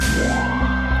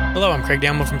Hello, I'm Craig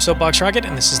Downwell from Soapbox Rocket,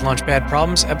 and this is Launchpad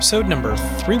Problems, episode number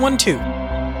 312.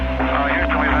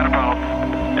 Houston, we've had a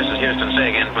problem. This is Houston. Say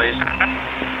again, please.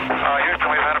 Houston,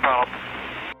 we've had a problem.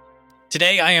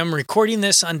 Today I am recording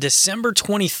this on December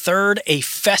 23rd, a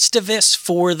Festivus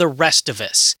for the rest of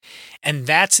us. And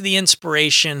that's the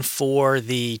inspiration for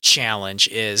the challenge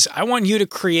is I want you to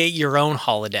create your own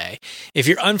holiday. If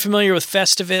you're unfamiliar with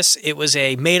Festivus, it was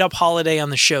a made-up holiday on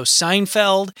the show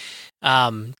Seinfeld.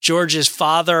 George's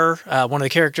father, one of the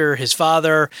characters, his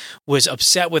father, was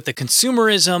upset with the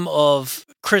consumerism of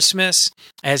Christmas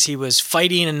as he was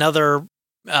fighting another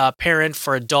parent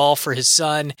for a doll for his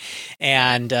son,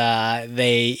 and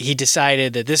he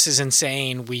decided that this is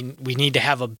insane. We need to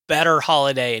have a better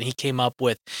holiday, and he came up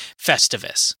with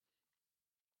Festivus.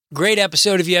 Great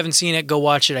episode. If you haven't seen it, go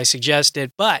watch it. I suggest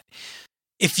it. But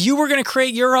if you were going to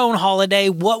create your own holiday,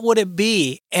 what would it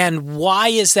be? And why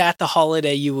is that the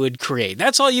holiday you would create?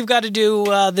 That's all you've got to do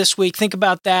this week. Think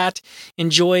about that.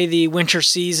 Enjoy the winter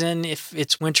season if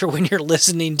it's winter when you're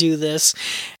listening to this.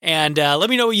 And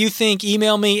let me know what you think.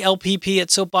 Email me,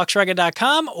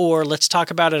 lpp@soapboxrocket.com, or let's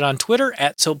talk about it on Twitter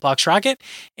 @soapboxrocket.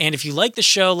 And if you like the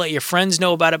show, let your friends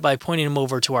know about it by pointing them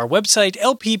over to our website,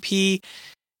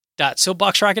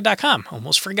 lpp.soapboxrocket.com.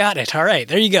 Almost forgot it. All right,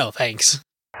 there you go. Thanks.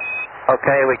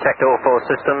 Okay, we checked all four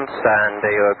systems, and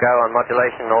you were go on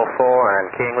modulation, all four,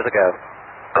 and keying was a go.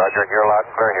 Roger, you're loud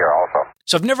and clear here also.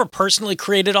 So I've never personally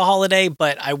created a holiday,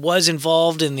 but I was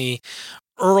involved in the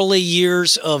early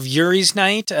years of Yuri's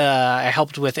Night. I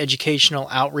helped with educational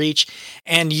outreach,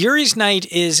 and Yuri's Night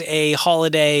is a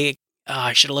holiday.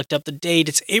 I should have looked up the date.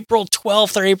 It's April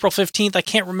 12th or April 15th. I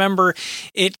can't remember.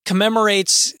 It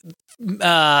commemorates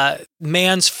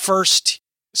man's first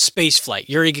space flight.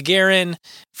 Yuri Gagarin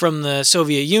from the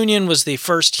Soviet Union was the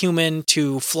first human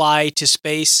to fly to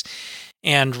space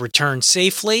and return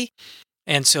safely.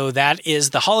 And so that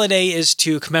is the holiday is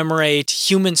to commemorate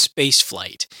human space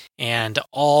flight and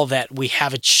all that we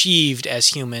have achieved as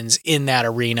humans in that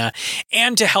arena,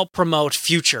 and to help promote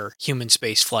future human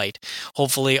space flight.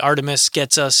 Hopefully Artemis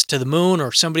gets us to the moon,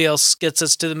 or somebody else gets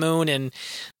us to the moon, and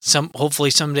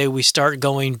hopefully someday we start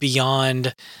going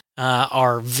beyond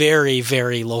our very,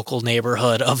 very local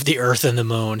neighborhood of the Earth and the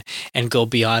moon and go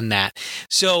beyond that.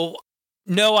 So,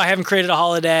 no, I haven't created a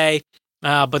holiday,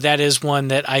 but that is one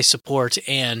that I support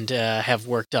and have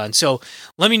worked on. So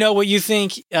let me know what you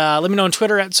think. Let me know on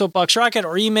Twitter @SoapboxRocket,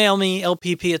 or email me,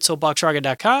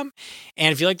 lpp@soapboxrocket.com.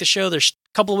 And if you like the show, there's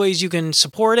a couple of ways you can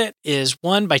support it. Is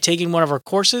one, by taking one of our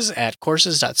courses at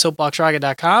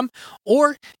courses.soapboxrocket.com,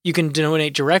 or you can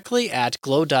donate directly at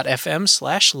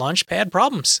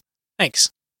glow.fm/launchpadproblems. Thanks.